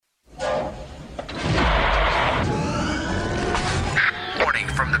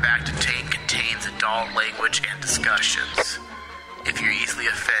adult language and discussions. If you're easily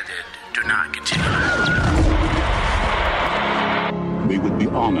offended, do not continue. We would be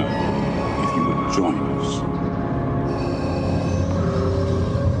honored if you would join us.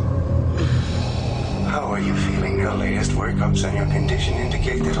 How are you feeling? Your latest workups on your condition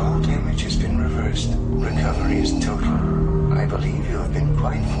indicate that all damage has been reversed. Recovery is total. I believe you have been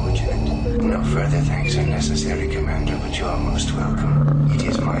quite fortunate. No further thanks are necessary, Commander, but you are most welcome. It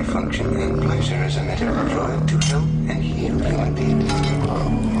is my function and pleasure as a medical droid to help and heal human beings.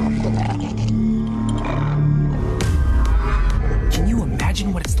 Can you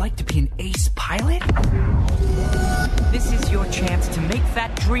imagine what it's like to be an ace pilot? This is your chance to make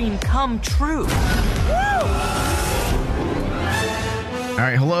that dream come true. All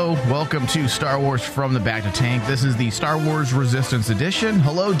right, hello. Welcome to Star Wars From the Back to Tank. This is the Star Wars Resistance Edition.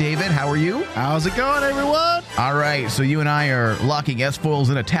 Hello, David. How are you? How's it going, everyone? All right, so you and I are locking S-foils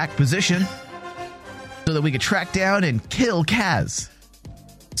in attack position so that we can track down and kill Kaz.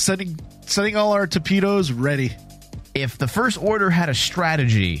 Setting all our torpedoes ready. If the First Order had a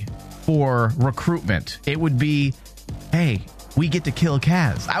strategy for recruitment, it would be, hey, we get to kill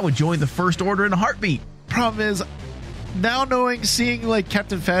Kaz. I would join the First Order in a heartbeat. Problem is, now seeing like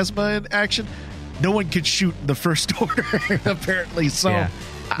Captain Phasma in action, no one could shoot the First Order, apparently. So yeah.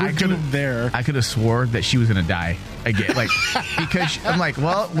 I could have swore that she was going to die again. Like, because I'm like,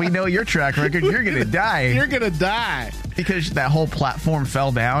 well, we know your track record. You're going to die. You're going to die. Because that whole platform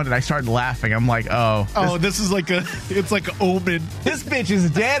fell down and I started laughing. I'm like, this is like it's like an omen. This bitch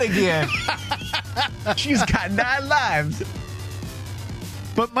is dead again. She's got 9 lives.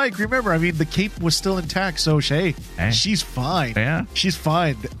 But Mike, remember, the cape was still intact, so hey, she's fine. Yeah. She's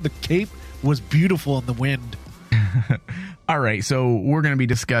fine. The cape was beautiful in the wind. All right, so we're going to be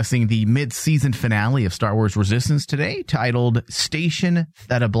discussing the mid-season finale of Star Wars Resistance today, titled Station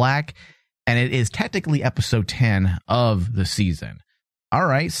Theta Black, and it is technically episode 10 of the season. All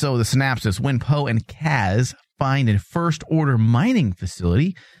right, so the synopsis: when Poe and Kaz find a First Order mining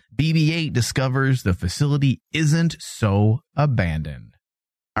facility, BB-8 discovers the facility isn't so abandoned.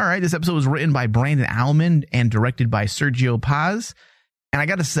 All right, this episode was written by Brandon Auman and directed by Sergio Paz, and I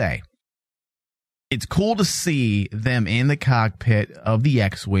got to say, it's cool to see them in the cockpit of the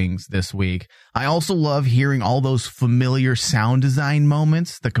X-Wings this week. I also love hearing all those familiar sound design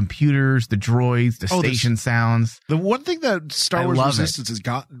moments, the computers, the droids, the station sounds. The one thing that Star Wars Resistance has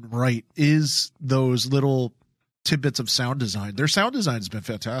gotten right is those little tidbits of sound design. Their sound design has been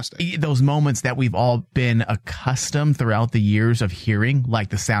fantastic. Those moments that we've all been accustomed throughout the years of hearing, like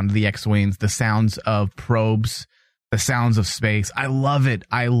the sound of the X-Wings, the sounds of probes, the sounds of space. I love it.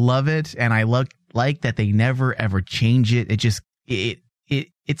 I love it. And I like that they never ever change it. It's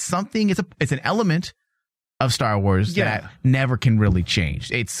something. It's an element of Star Wars that never can really change.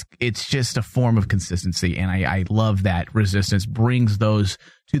 It's just a form of consistency, and I love that Resistance brings those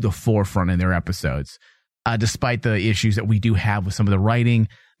to the forefront in their episodes. Despite the issues that we do have with some of the writing,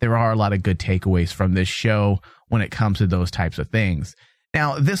 there are a lot of good takeaways from this show when it comes to those types of things.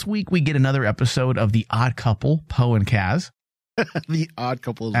 Now, this week we get another episode of The Odd Couple, Poe and Kaz. The Odd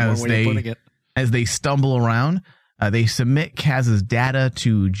Couple is one way of putting it. As they stumble around, they submit Kaz's data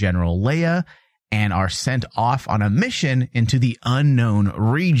to General Leia and are sent off on a mission into the unknown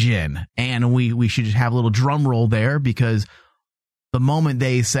region. And we should just have a little drum roll there, because the moment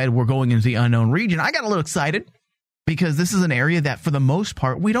they said we're going into the unknown region, I got a little excited, because this is an area that for the most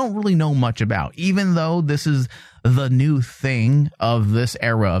part we don't really know much about, even though this is the new thing of this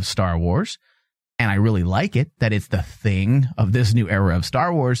era of Star Wars. And I really like it that it's the thing of this new era of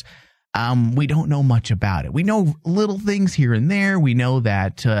Star Wars. We don't know much about it. We know little things here and there. We know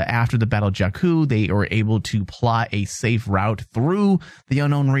that after the Battle of Jakku, they were able to plot a safe route through the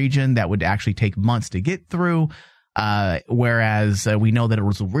unknown region that would actually take months to get through. Whereas we know that it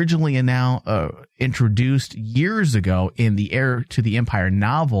was originally introduced years ago in the Heir to the Empire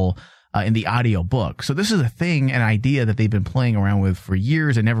novel in the audio book. So this is a thing, an idea that they've been playing around with for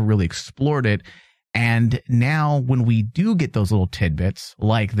years and never really explored it. And now when we do get those little tidbits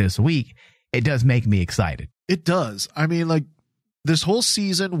like this week, it does make me excited. It does. This whole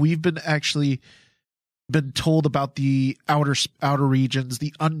season, we've been told about the outer regions,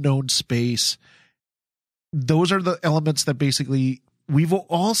 the unknown space. Those are the elements that basically we've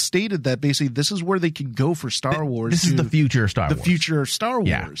all stated that basically this is where they can go for Star Wars. This is the future of Star Wars. The future of Star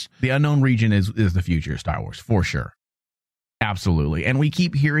Wars. Yeah. The unknown region is the future of Star Wars, for sure. Absolutely. And we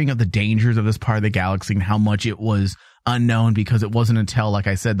keep hearing of the dangers of this part of the galaxy and how much it was unknown, because it wasn't until, like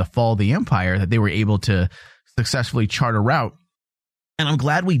I said, the fall of the Empire that they were able to successfully chart a route. And I'm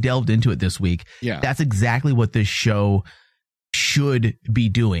glad we delved into it this week. Yeah. That's exactly what this show should be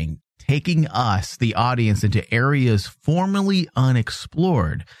doing. taking us, the audience, into areas formerly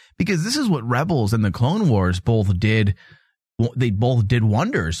unexplored. Because this is what Rebels and the Clone Wars both did. They both did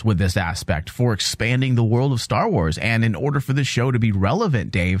wonders with this aspect for expanding the world of Star Wars. And in order for this show to be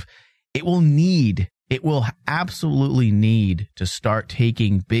relevant, Dave, it will absolutely need to start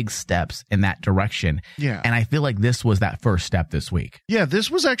taking big steps in that direction. Yeah. And I feel like this was that first step this week. Yeah, this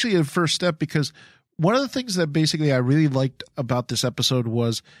was actually a first step, because one of the things that basically I really liked about this episode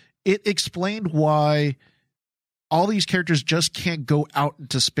was it explained why all these characters just can't go out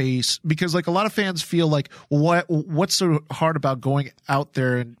into space, because like a lot of fans feel like, what's so hard about going out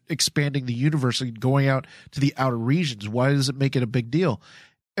there and expanding the universe and going out to the outer regions? Why does it make it a big deal?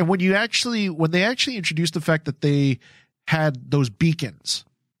 And when they actually introduced the fact that they had those beacons,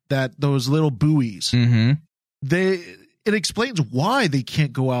 those little buoys, it explains why they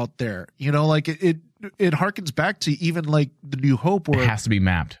can't go out there. You know, like it harkens back to even like the New Hope, where it has to be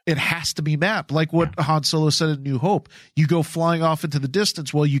mapped. It has to be mapped. Like what Han Solo said in New Hope, you go flying off into the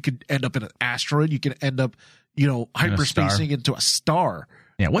distance. Well, you could end up in an asteroid. You can end up, hyperspacing into a star.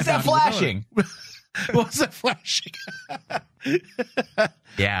 Yeah. What's that flashing? What's that flashing?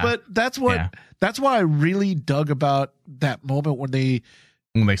 Yeah. But that's why I really dug about that moment when they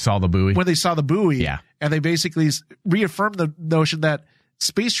saw the buoy. When they saw the buoy. Yeah. And they basically reaffirmed the notion that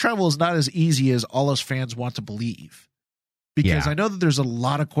space travel is not as easy as all us fans want to believe. Because I know that there's a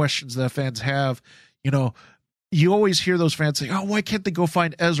lot of questions that fans have. You know, you always hear those fans say, oh, why can't they go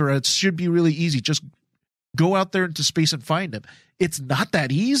find Ezra? It should be really easy. Just go out there into space and find him. It's not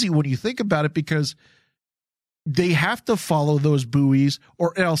that easy when you think about it, because they have to follow those buoys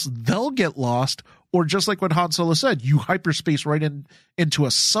or else they'll get lost. Or just like what Han Solo said, you hyperspace right into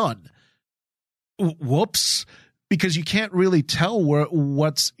a sun. Whoops. Because you can't really tell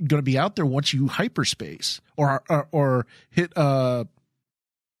what's going to be out there once you hyperspace or hit the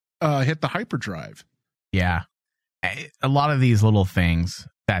hyperdrive. Yeah. A lot of these little things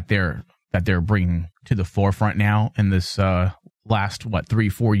that they're bringing to the forefront now in this last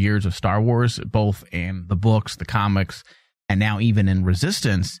 3-4 years of Star Wars, both in the books, the comics, and now even in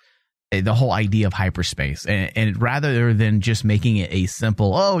Resistance, the whole idea of hyperspace. And rather than just making it a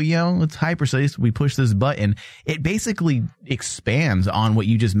simple, it's hyperspace, we push this button, it basically expands on what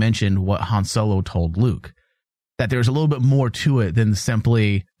you just mentioned, what Han Solo told Luke, that there's a little bit more to it than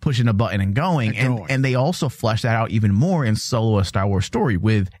simply pushing a button and going. And they also flesh that out even more in Solo: A Star Wars Story,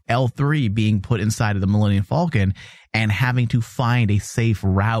 with L3 being put inside of the Millennium Falcon and having to find a safe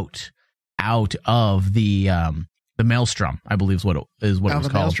route out of the Maelstrom, I believe is what it was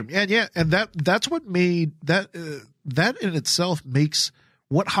called. Maelstrom. Yeah, and that's what made that in itself makes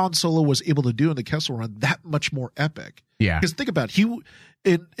what Han Solo was able to do in the Kessel Run that much more epic. Yeah, because think about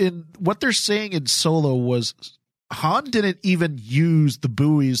it, in what they're saying in Solo was Han didn't even use the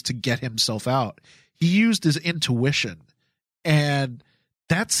buoys to get himself out. He used his intuition, and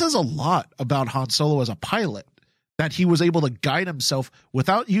that says a lot about Han Solo as a pilot, that he was able to guide himself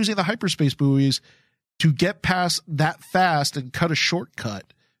without using the hyperspace buoys to get past that fast and cut a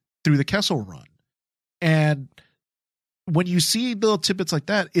shortcut through the Kessel Run. And when you see little tidbits like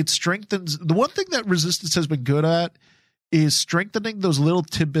that, it strengthens. The one thing that Resistance has been good at is strengthening those little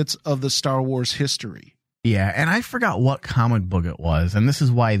tidbits of the Star Wars history. Yeah, and I forgot what comic book it was, and this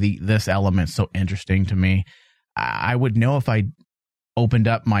is why this element's so interesting to me. I would know if I opened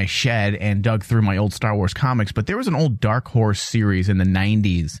up my shed and dug through my old Star Wars comics, but there was an old Dark Horse series in the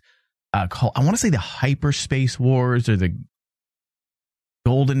 90s called, I want to say, the Hyperspace Wars, or the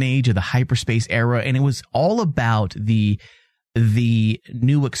Golden Age of the Hyperspace Era, and it was all about the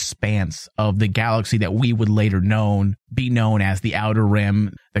new expanse of the galaxy that we would later be known as the Outer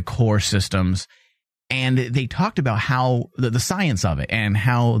Rim, the core systems. And they talked about how the science of it and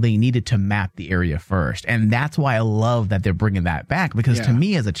how they needed to map the area first. And that's why I love that they're bringing that back, because to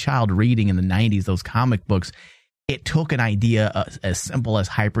me, as a child reading in the 90s, those comic books, it took an idea as simple as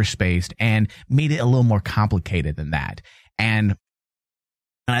hyperspace and made it a little more complicated than that. And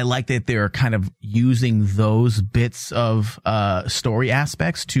I like that they're kind of using those bits of story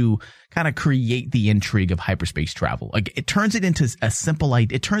aspects to kind of create the intrigue of hyperspace travel. Like, it turns it into a simple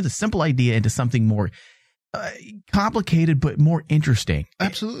idea. It turns a simple idea into something more complicated, but more interesting.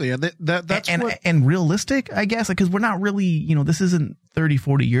 Absolutely. And that's and realistic, I guess, because we're not really, this isn't 30,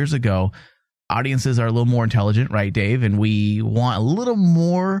 40 years ago. Audiences are a little more intelligent, right, Dave? And we want a little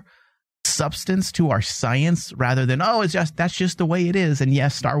more substance to our science rather than, that's just the way it is. And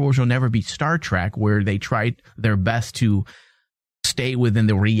yes, Star Wars will never be Star Trek, where they tried their best to stay within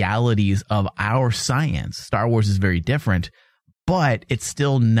the realities of our science. Star Wars is very different, but it's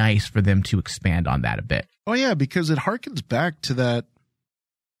still nice for them to expand on that a bit. Oh yeah, because it harkens back to that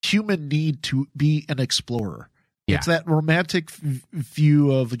human need to be an explorer. Yeah. It's that romantic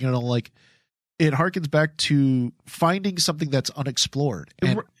view of, like, it harkens back to finding something that's unexplored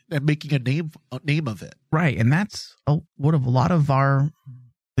and making a name of it. Right. And that's what a lot of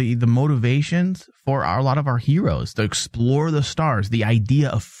the motivations for a lot of our heroes, to explore the stars, the idea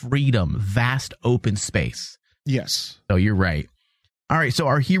of freedom, vast open space. Yes. So you're right. All right. So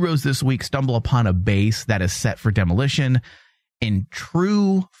our heroes this week stumble upon a base that is set for demolition. In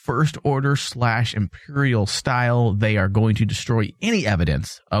true First Order / Imperial style, they are going to destroy any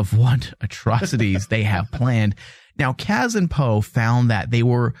evidence of what atrocities they have planned. Now, Kaz and Poe found that they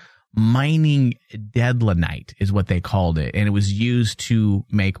were mining deadlinite, is what they called it, and it was used to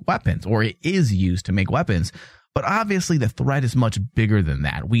make weapons, or it is used to make weapons. But obviously, the threat is much bigger than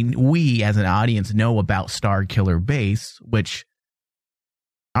that. We as an audience know about Starkiller Base, which,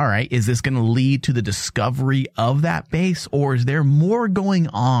 all right, is this going to lead to the discovery of that base, or is there more going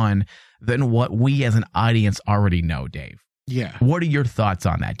on than what we as an audience already know, Dave? Yeah. What are your thoughts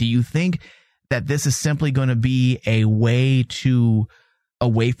on that? Do you think that this is simply going to be a way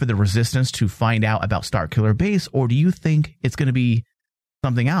for the Resistance to find out about Starkiller Base, or do you think it's going to be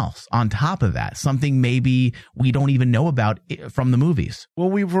something else on top of that, something maybe we don't even know about from the movies?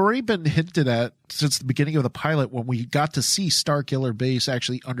 Well, we've already been hinted at since the beginning of the pilot when we got to see Starkiller Base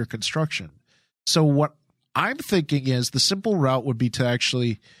actually under construction. So what I'm thinking is the simple route would be to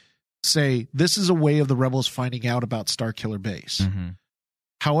actually say this is a way of the rebels finding out about Starkiller Base. Mm-hmm.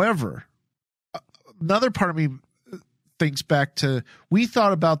 However, another part of me thinks back to, we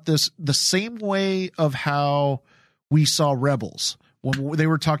thought about this the same way of how we saw Rebels, when they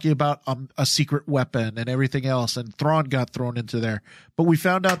were talking about a secret weapon and everything else, and Thrawn got thrown into there. But we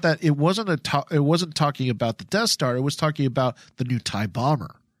found out that it wasn't talking about the Death Star. It was talking about the new TIE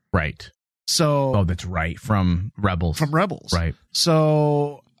bomber. Right. So, that's right. From Rebels. Right.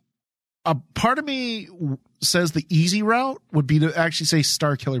 So a part of me says the easy route would be to actually say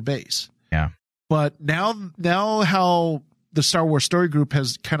Starkiller Base. Yeah. But now how the Star Wars Story Group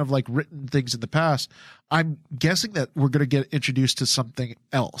has kind of like written things in the past, I'm guessing that we're going to get introduced to something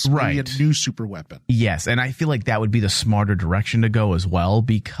else, right? Maybe a new super weapon. Yes, and I feel like that would be the smarter direction to go as well,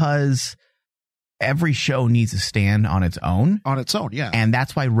 because every show needs to stand on its own. On its own, yeah. And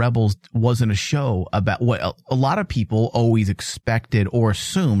that's why Rebels wasn't a show about what a lot of people always expected or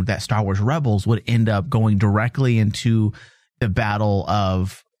assumed, that Star Wars Rebels would end up going directly into the Battle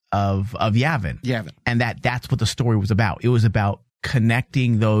of Yavin. And that's what the story was about. It was about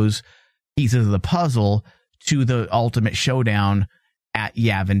connecting those pieces of the puzzle to the ultimate showdown at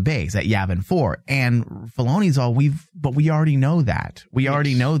Yavin Base, at Yavin 4. And Filoni's but we already know that. We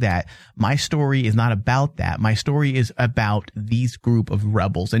already know that. My story is not about that. My story is about these group of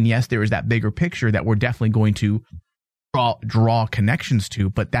rebels. And yes, there is that bigger picture that we're definitely going to draw connections to,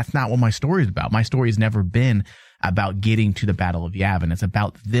 but that's not what my story is about. My story has never been about getting to the Battle of Yavin. It's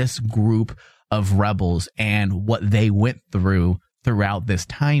about this group of rebels and what they went throughout this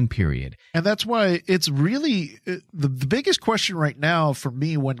time period. And that's why it's really the biggest question right now for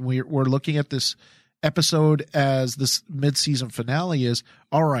me when we're looking at this episode as this mid-season finale is,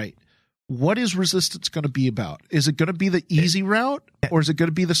 all right, what is Resistance going to be about? Is it going to be the easy route, or is it going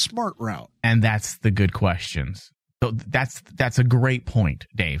to be the smart route? And that's the good questions. So that's a great point,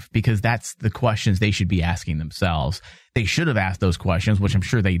 Dave, because that's the questions they should be asking themselves. They should have asked those questions, which I'm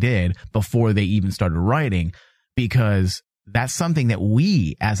sure they did, before they even started writing, because that's something that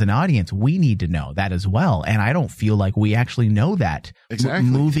we as an audience, we need to know that as well. And I don't feel like we actually know that. Exactly.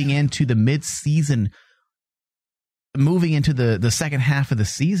 Moving into the mid-season, moving into the second half of the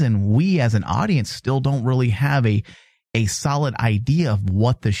season, we as an audience still don't really have a solid idea of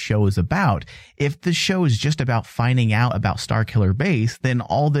what the show is about. If the show is just about finding out about Starkiller Base, then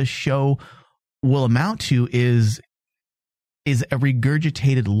all this show will amount to is a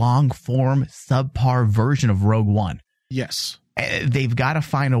regurgitated long-form subpar version of Rogue One. Yes. They've got to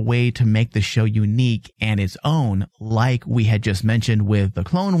find a way to make the show unique and its own, like we had just mentioned with the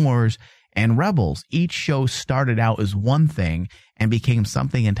Clone Wars and Rebels. Each show started out as one thing and became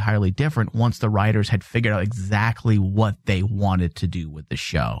something entirely different once the writers had figured out exactly what they wanted to do with the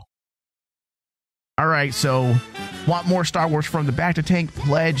show. All right, so want more Star Wars from the Back to Tank?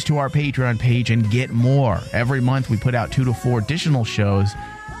 Pledge to our Patreon page and get more. Every month we put out 2 to 4 additional shows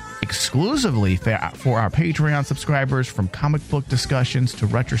exclusively for our Patreon subscribers, from comic book discussions to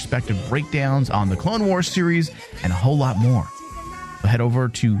retrospective breakdowns on the Clone Wars series and a whole lot more. So head over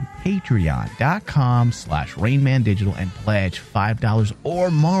to patreon.com/RainmanDigital and pledge $5 or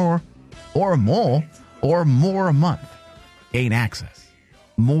more a month. Gain access.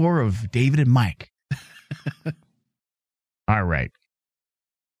 More of David and Mike. All right.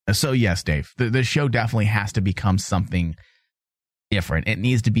 So yes, Dave, the show definitely has to become something different. It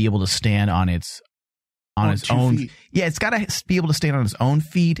needs to be able to stand on its own feet. Yeah, it's got to be able to stand on its own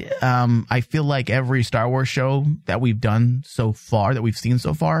feet. I feel like every Star Wars show that we've done so far, that we've seen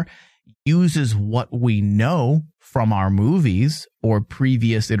so far, uses what we know from our movies or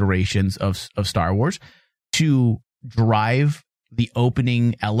previous iterations of Star Wars to drive the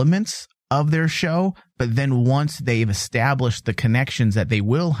opening elements of their show. But then once they've established the connections that they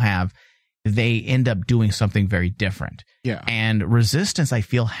will have, they end up doing something very different. Yeah. And Resistance, I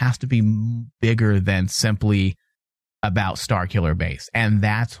feel, has to be bigger than simply about Starkiller Base. And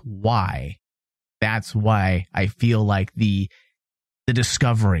that's why I feel like the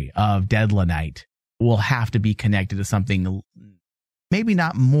discovery of Deadlanite will have to be connected to something maybe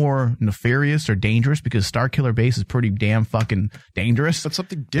not more nefarious or dangerous, because Starkiller Base is pretty damn fucking dangerous. But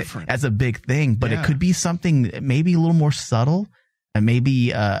something different. That's a big thing. But it could be something maybe a little more subtle, and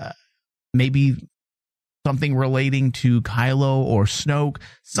maybe something relating to Kylo or Snoke,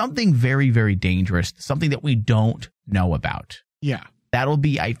 something very, very dangerous, something that we don't know about. Yeah. That'll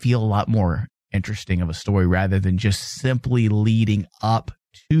be, I feel, a lot more interesting of a story rather than just simply leading up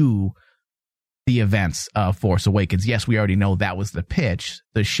to the events of Force Awakens. Yes, we already know that was the pitch,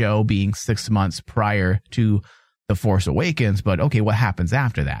 the show being 6 months prior to The Force Awakens, but okay, what happens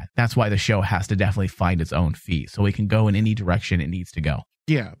after that? That's why the show has to definitely find its own feet so it can go in any direction it needs to go.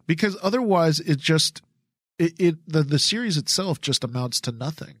 Yeah, because otherwise the series itself just amounts to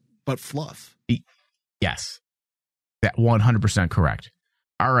nothing but fluff. Yes, that 100% correct.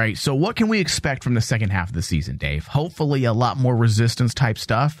 All right, so what can we expect from the second half of the season, Dave? Hopefully a lot more Resistance type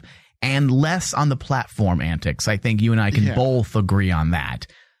stuff and less on the platform antics. I think you and I can both agree on that.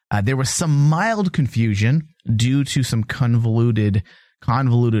 There was some mild confusion due to some convoluted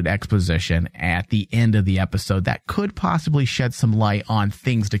exposition at the end of the episode that could possibly shed some light on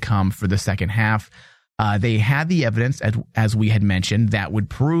things to come for the second half. They had the evidence, as we had mentioned, that would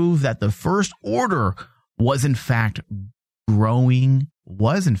prove that the First Order was in fact a growing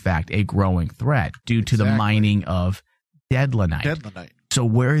threat due to the mining of Deadlanite. So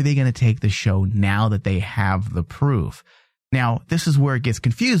where are they going to take the show now that they have the proof? Now, this is where it gets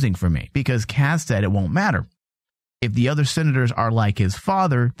confusing for me, because Kaz said it won't matter. If the other senators are like his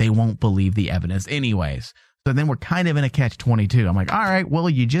father, they won't believe the evidence anyways. So then we're kind of in a catch-22. I'm like, all right, well,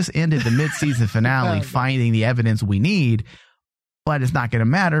 you just ended the mid-season finale finding the evidence we need, but it's not going to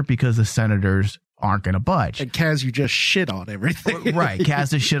matter because the senators aren't going to budge. And Kaz, you just shit on everything. Right.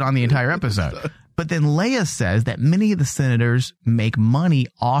 Kaz just shit on the entire episode. But then Leia says that many of the senators make money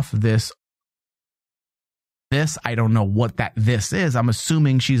off this. I don't know what this is. I'm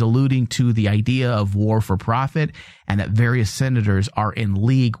assuming she's alluding to the idea of war for profit and that various senators are in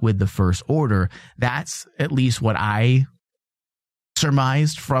league with the First Order. That's at least what I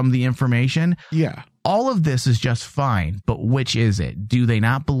surmised from the information. Yeah. All of this is just fine, but which is it? Do they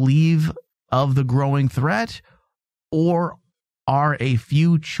not believe of the growing threat, or are a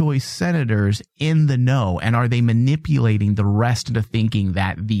few choice senators in the know, and are they manipulating the rest into thinking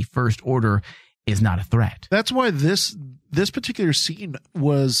that the First Order is not a threat? That's why this particular scene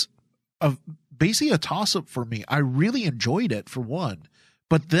was basically a toss-up for me. I really enjoyed it, for one,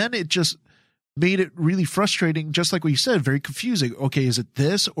 but then it just made it really frustrating, just like what you said, very confusing. Okay, is it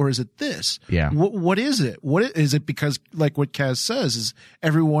this or is it this? Yeah. What is it? Is it because, like what Kaz says, is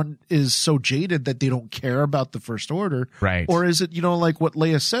everyone is so jaded that they don't care about the First Order? Right. Or is it, like what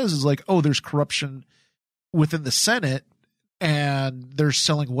Leia says is like, oh, there's corruption within the Senate and they're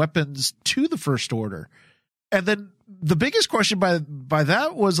selling weapons to the First Order. And then the biggest question by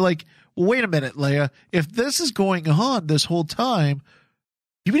that was like, well, wait a minute, Leia, if this is going on this whole time,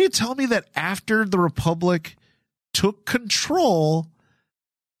 you mean to tell me that after the Republic took control,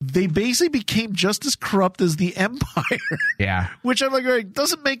 they basically became just as corrupt as the Empire? Yeah. Which I'm like,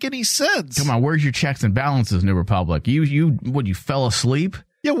 doesn't make any sense. Come on, where's your checks and balances, New Republic? You fell asleep?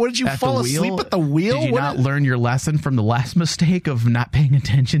 Yeah, what did you fall asleep at the wheel? Did you not learn your lesson from the last mistake of not paying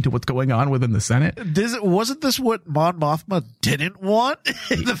attention to what's going on within the Senate? Wasn't this what Mon Mothma didn't want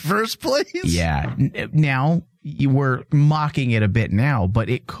in the first place? Yeah. Now, you were mocking it a bit now, but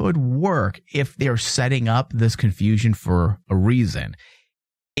it could work if they're setting up this confusion for a reason.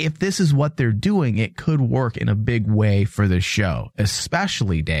 If this is what they're doing, it could work in a big way for the show,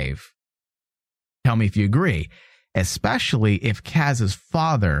 especially, Dave. Tell me if you agree. Especially if Kaz's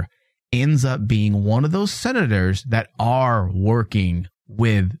father ends up being one of those senators that are working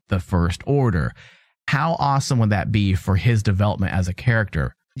with the First Order. How awesome would that be for his development as a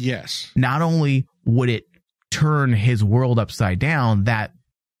character? Yes. Not only would it turn his world upside down, that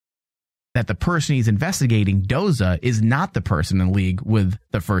that the person he's investigating, Doza, is not the person in league with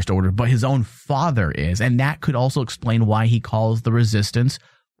the First Order, but his own father is. And that could also explain why he calls the Resistance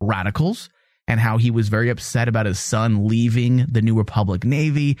radicals and how he was very upset about his son leaving the New Republic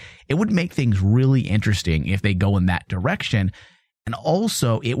Navy. It would make things really interesting if they go in that direction. And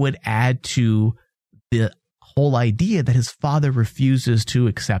also, it would add to the whole idea that his father refuses to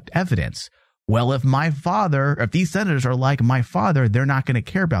accept evidence. Well, if these senators are like my father, they're not going to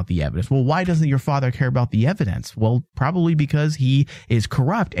care about the evidence. Well, why doesn't your father care about the evidence? Well, probably because he is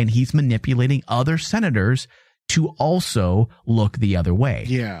corrupt and he's manipulating other senators to also look the other way.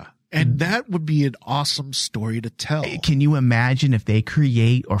 Yeah. And that would be an awesome story to tell. Can you imagine if they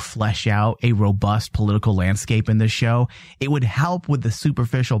create or flesh out a robust political landscape in the show? It would help with the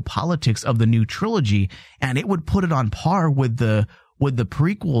superficial politics of the new trilogy, and it would put it on par with the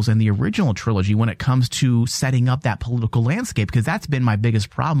prequels and the original trilogy when it comes to setting up that political landscape, because that's been my biggest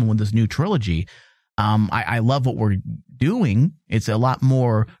problem with this new trilogy. I love what we're doing. It's a lot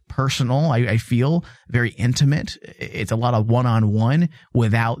more personal. I feel very intimate. It's a lot of one-on-one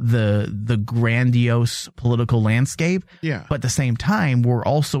without the grandiose political landscape. Yeah. But at the same time, we're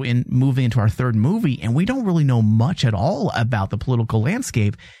also moving into our third movie, and we don't really know much at all about the political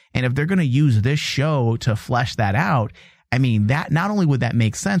landscape. And if they're going to use this show to flesh that out, I mean, that not only would that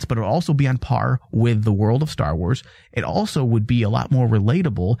make sense, but it would also be on par with the world of Star Wars. It also would be a lot more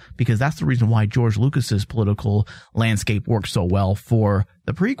relatable, because that's the reason why George Lucas's political landscape worked so well for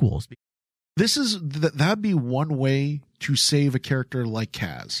the prequels. That'd be one way to save a character like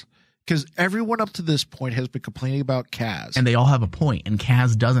Kaz, because everyone up to this point has been complaining about Kaz, and they all have a point, and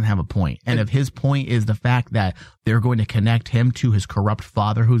Kaz doesn't have a point. And if his point is the fact that they're going to connect him to his corrupt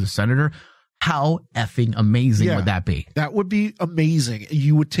father, who's a senator, how effing amazing would that be? That would be amazing.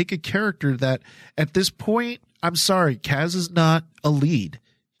 You would take a character that at this point, I'm sorry, Kaz is not a lead.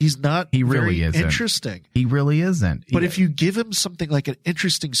 He's not He really very isn't. interesting. He really isn't. But if you give him something like an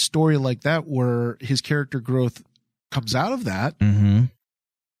interesting story like that, where his character growth comes out of that, mm-hmm.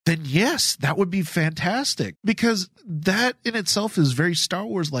 then yes, that would be fantastic, because that in itself is very Star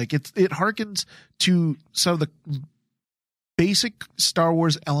Wars like. It harkens to some of the basic Star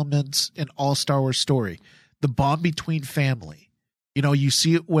Wars elements in all Star Wars story. The bond between family. You know, you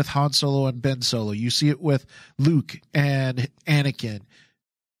see it with Han Solo and Ben Solo. You see it with Luke and Anakin.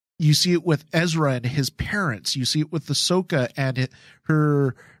 You see it with Ezra and his parents. You see it with Ahsoka and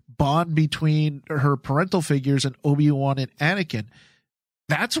her bond between her parental figures and Obi-Wan and Anakin.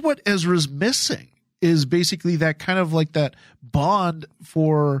 That's what Ezra's missing, is basically that kind of like that bond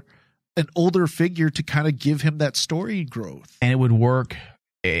for an older figure to kind of give him that story growth. And it would work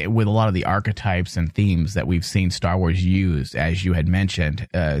with a lot of the archetypes and themes that we've seen Star Wars use, as you had mentioned,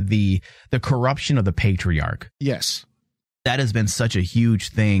 the corruption of the patriarch. Yes. That has been such a huge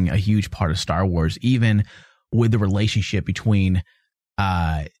thing, a huge part of Star Wars, even with the relationship between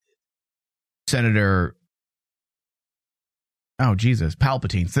Senator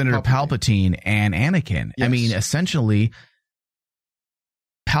Palpatine and Anakin. Yes. I mean, essentially,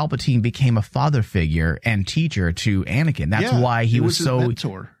 Palpatine became a father figure and teacher to Anakin. That's why he was so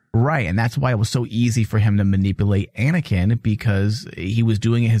mentor. Right, and that's why it was so easy for him to manipulate Anakin, because he was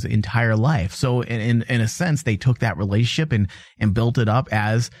doing it his entire life. So in a sense, they took that relationship and built it up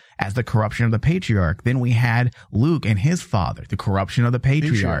as the corruption of the patriarch. Then we had Luke and his father, the corruption of the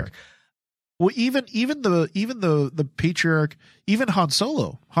patriarch. Well, even the patriarch, even Han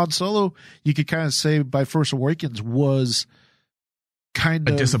Solo, you could kind of say by Force Awakens was kind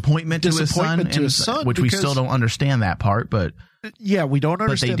of a disappointment to his son, which we still don't understand that part, but yeah, we don't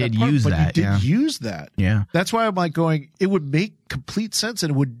understand. But they did that part, use but that. He did use that. Yeah, that's why I'm like going. It would make complete sense,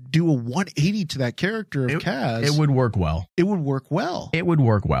 and it would do a 180 to that character of Kaz. It would work well. It would work well. It would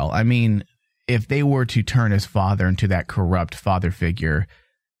work well. I mean, if they were to turn his father into that corrupt father figure,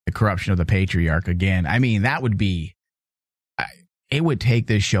 the corruption of the patriarch again, I mean, that would be. It would take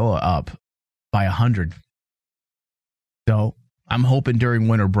this show up by 100. So I'm hoping during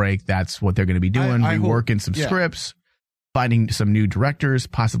winter break, that's what they're going to be doing. Reworking some scripts, finding some new directors,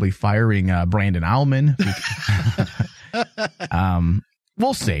 possibly firing Brandon Auman.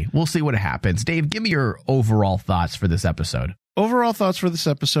 We'll see. We'll see what happens. Dave, give me your overall thoughts for this episode. Overall thoughts for this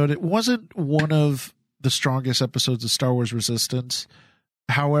episode. It wasn't one of the strongest episodes of Star Wars Resistance.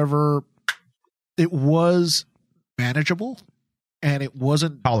 However, it was manageable and it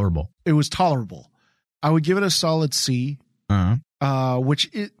wasn't tolerable. It was tolerable. I would give it a solid C.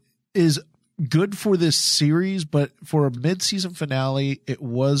 Which it is good for this series, but for a mid-season finale, it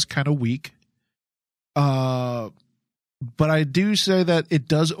was kind of weak. But I do say that it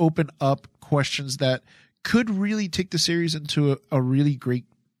does open up questions that could really take the series into a really great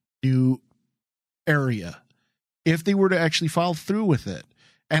new area if they were to actually follow through with it.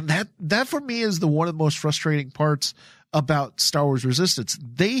 And that for me is one of the most frustrating parts about Star Wars Resistance.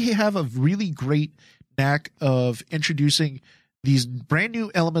 They have a really great knack of introducing these brand new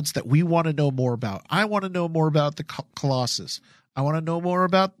elements that we want to know more about. I want to know more about the Colossus. I want to know more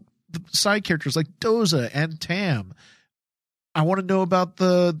about the side characters like Doza and Tam. I want to know about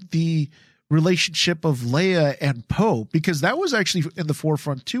the relationship of Leia and Poe, because that was actually in the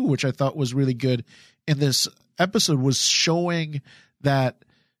forefront too, which I thought was really good in this episode, was showing that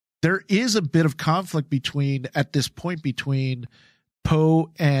there is a bit of conflict at this point between Poe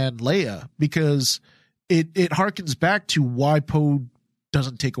and Leia, because it harkens back to why Poe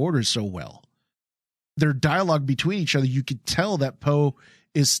doesn't take orders so well. Their dialogue between each other, you could tell that Poe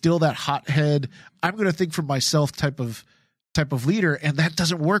is still that hothead, I'm going to think for myself type of leader, and that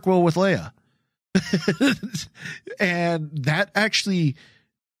doesn't work well with Leia. And that actually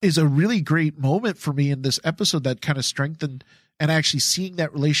is a really great moment for me in this episode that kind of strengthened, and actually seeing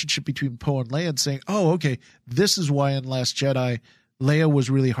that relationship between Poe and Leia and saying, oh, okay, this is why in Last Jedi, Leia was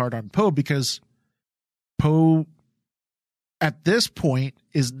really hard on Poe, because Poe at this point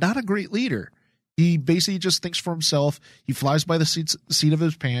is not a great leader. He basically just thinks for himself. He flies by the seat of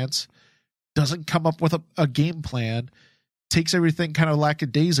his pants, doesn't come up with a game plan, takes everything kind of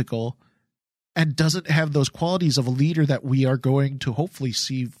lackadaisical, and doesn't have those qualities of a leader that we are going to hopefully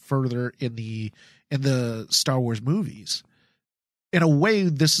see further in the Star Wars movies. In a way,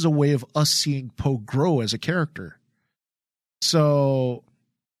 this is a way of us seeing Poe grow as a character. So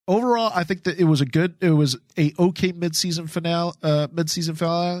overall, I think that it was a okay mid-season finale.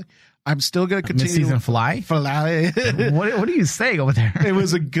 I'm still going to continue. Mid-season finale? What are you saying over there? It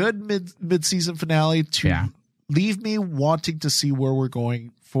was a good mid-season finale to leave me wanting to see where we're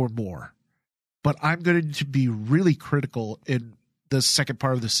going for more. But I'm going to be really critical in the second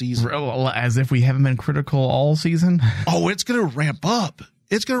part of the season. As if we haven't been critical all season? Oh, it's going to ramp up.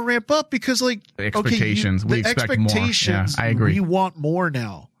 It's going to ramp up because, like, the expectations. We expect more. Yeah, I agree. We want more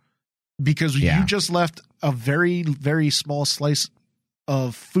now because you just left a very, very small slice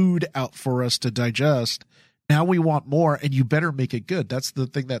of food out for us to digest. Now we want more, and you better make it good. That's the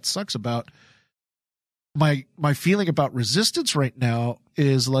thing that sucks about my feeling about Resistance right now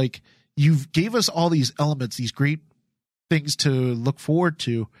is, like, you've gave us all these elements, these great things to look forward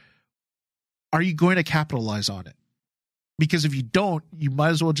to. Are you going to capitalize on it? Because if you don't, you might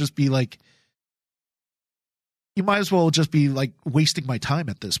as well just be like wasting my time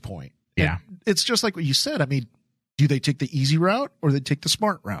at this point. Yeah. And it's just like what you said. I mean, do they take the easy route or they take the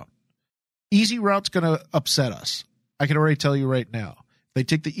smart route? Easy route's going to upset us. I can already tell you right now. They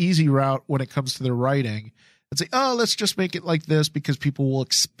take the easy route when it comes to their writing and say, oh, let's just make it like this because people will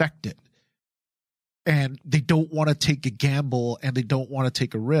expect it. And they don't want to take a gamble and they don't want to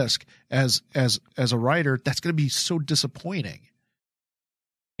take a risk. As a writer, that's going to be so disappointing.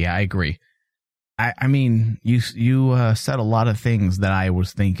 Yeah, I agree. I mean, you said a lot of things that I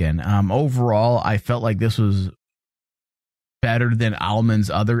was thinking. Overall, I felt like this was better than Alman's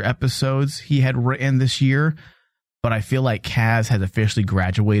other episodes he had written this year. But I feel like Kaz has officially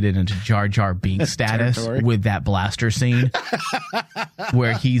graduated into Jar Jar Binks status with that blaster scene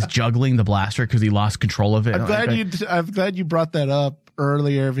where he's juggling the blaster because he lost control of it. I'm glad you brought that up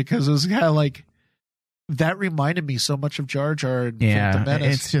earlier because it was kind of like that reminded me so much of Jar Jar and Phantom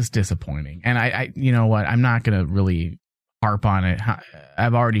Menace. It's just disappointing. And I you know what? I'm not going to really harp on it.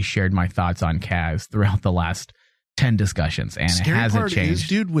 I've already shared my thoughts on Kaz throughout the last 10 discussions, and Scary it hasn't part changed. Is,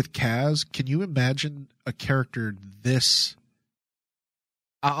 dude, with Kaz, can you imagine a character this?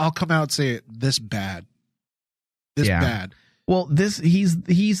 I'll come out and say it. This bad. This bad. Well, he's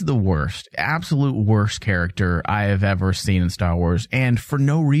the worst, absolute worst character I have ever seen in Star Wars, and for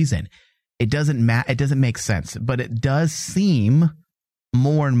no reason. It doesn't make sense, but it does seem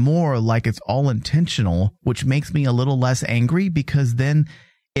more and more like it's all intentional, which makes me a little less angry because then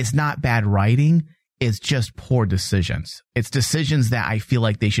it's not bad writing. It's just poor decisions. It's decisions that I feel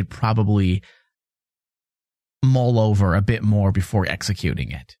like they should probably mull over a bit more before executing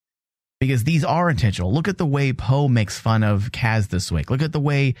it. Because these are intentional. Look at the way Poe makes fun of Kaz this week. Look at the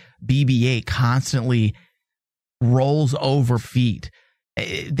way BB-8 constantly rolls over feet.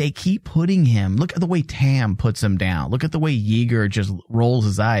 They keep putting him. Look at the way Tam puts him down. Look at the way Yeager just rolls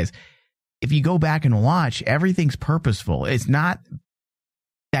his eyes. If you go back and watch, everything's purposeful. It's not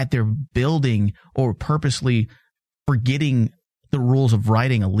that they're building or purposely forgetting the rules of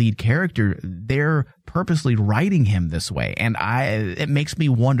writing a lead character. They're purposely writing him this way. And it makes me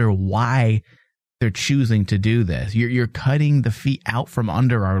wonder why they're choosing to do this. You're cutting the feet out from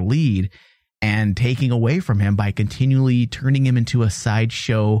under our lead and taking away from him by continually turning him into a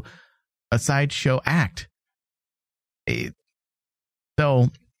sideshow act. So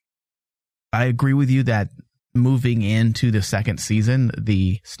I agree with you that moving into the second season,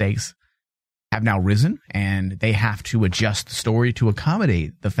 the stakes have now risen, and they have to adjust the story to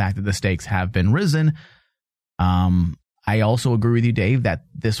accommodate the fact that the stakes have been risen. I also agree with you, Dave, that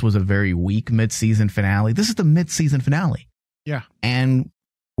this was a very weak mid-season finale. This is the mid-season finale. Yeah. And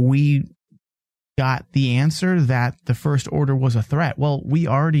we got the answer that the First Order was a threat. Well, we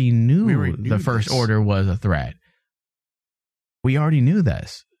already knew the First Order was a threat. We already knew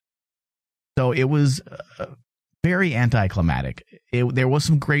this. So it was very anticlimactic. There was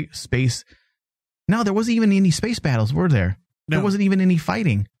some great space. No, there wasn't even any space battles, were there? No. There wasn't even any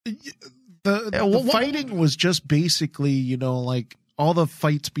fighting. The fighting was just basically, like all the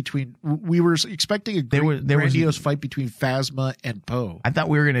fights between. We were expecting a grandiose fight between Phasma and Poe. I thought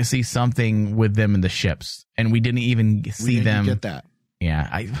we were going to see something with them in the ships, and we didn't even see them. Get that?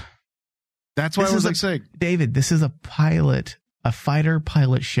 Yeah, that's why I was saying, David, this is a fighter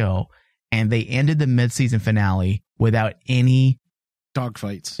pilot show, and they ended the mid-season finale without any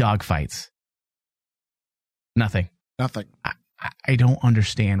dogfights. Nothing. I don't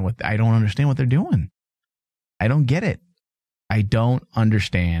understand what they're doing. I don't get it. I don't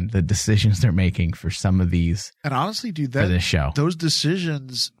understand the decisions they're making for some of these. And honestly, dude, for this show, those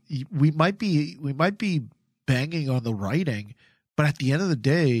decisions, we might be banging on the writing, but at the end of the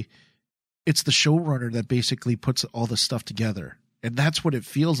day, it's the showrunner that basically puts all this stuff together. And that's what it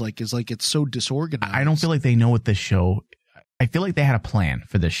feels like, is like it's so disorganized. I don't feel like they know what this show. I feel like they had a plan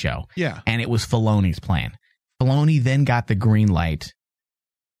for this show. Yeah. And it was Filoni's plan. Filoni then got the green light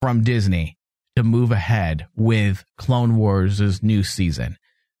from Disney to move ahead with Clone Wars' new season.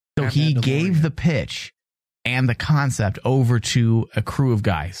 So he gave the pitch and the concept over to a crew of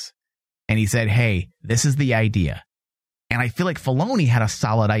guys. And he said, hey, this is the idea. And I feel like Filoni had a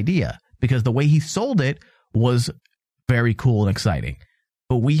solid idea because the way he sold it was very cool and exciting.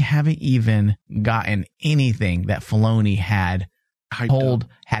 But we haven't even gotten anything that Filoni had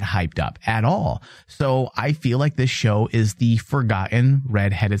hyped up at all. So I feel like this show is the forgotten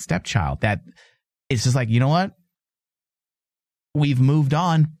redheaded stepchild. That it's just like, you know what? We've moved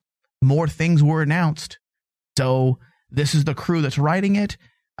on. More things were announced. So this is the crew that's writing it.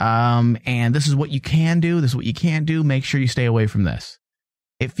 And this is what you can do. This is what you can't do. Make sure you stay away from this.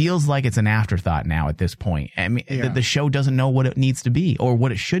 It feels like it's an afterthought now at this point. I mean, the show doesn't know what it needs to be or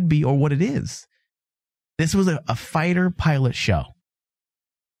what it should be or what it is. This was a fighter pilot show.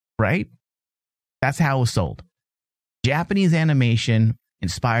 Right? That's how it was sold. Japanese animation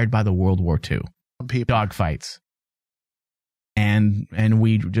inspired by the World War II. Dogfights. And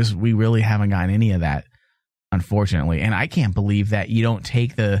we really haven't gotten any of that, unfortunately. And I can't believe that you don't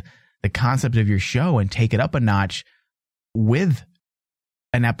take the concept of your show and take it up a notch with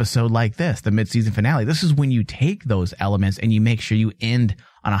an episode like this, the mid-season finale. This is when you take those elements and you make sure you end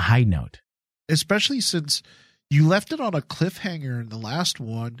on a high note. Especially since you left it on a cliffhanger in the last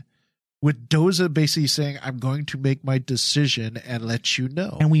one, with Doza basically saying, I'm going to make my decision and let you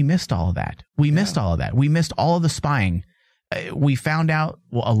know. And we missed all of that. We missed all of the spying. We found out,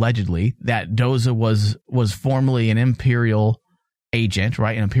 well, allegedly, that Doza was formerly an Imperial agent,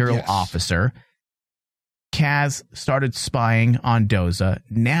 right? An Imperial officer. Kaz started spying on Doza.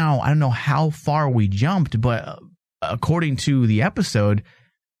 Now, I don't know how far we jumped, but according to the episode,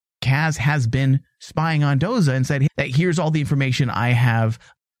 Kaz has been spying on Doza and said that here's all the information I have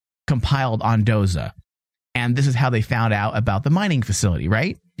compiled on Doza. And this is how they found out about the mining facility,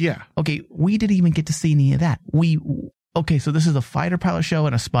 right? Yeah. Okay, we didn't even get to see any of that. Okay, so this is a fighter pilot show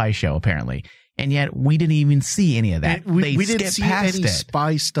and a spy show, apparently. And yet we didn't even see any of that. We didn't see any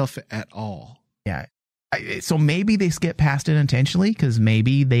spy stuff at all. Yeah. So maybe they skip past it intentionally because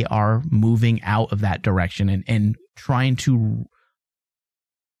maybe they are moving out of that direction and trying to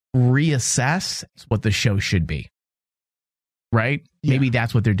reassess what the show should be. Right? Yeah. Maybe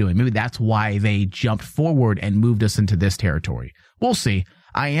that's what they're doing. Maybe that's why they jumped forward and moved us into this territory. We'll see.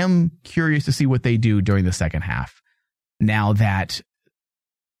 I am curious to see what they do during the second half. Now that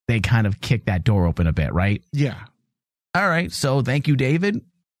they kind of kick that door open a bit, right? Yeah. All right. So thank you, David.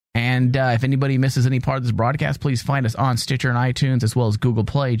 And if anybody misses any part of this broadcast, please find us on Stitcher and iTunes as well as Google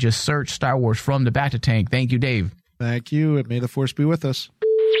Play. Just search Star Wars From the Back to Tank. Thank you, Dave. Thank you. And may the Force be with us.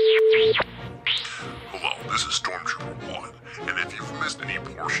 Hello, this is Stormtrooper 1. And if you've missed any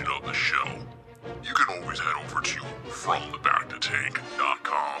portion of the show, you can always head over to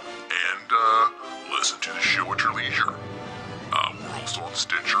FromTheBackToTank.com and listen to the show at your leisure. We're also on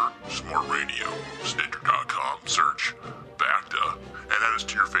Stitcher, Smart Radio, Stitcher.com, search Bacta, and add us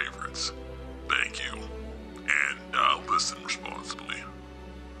to your favorites.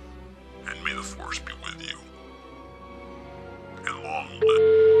 the Force be with you. And long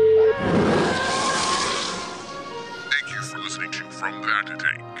live. Thank you for listening to From the Back to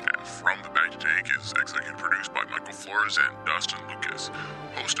Tank. And From the Back to Tank is executive produced by Michael Flores and Dustin Lucas.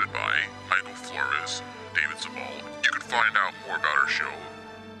 Hosted by Michael Flores, David Zabal. You can find out more about our show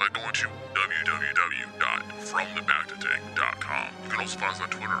by going to www.fromthebacktotake.com. You can also find us on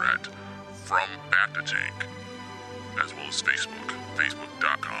Twitter at FromBackToTank, as well as Facebook,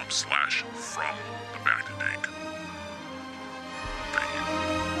 facebook.com/FromTheBackToTank. Thank you.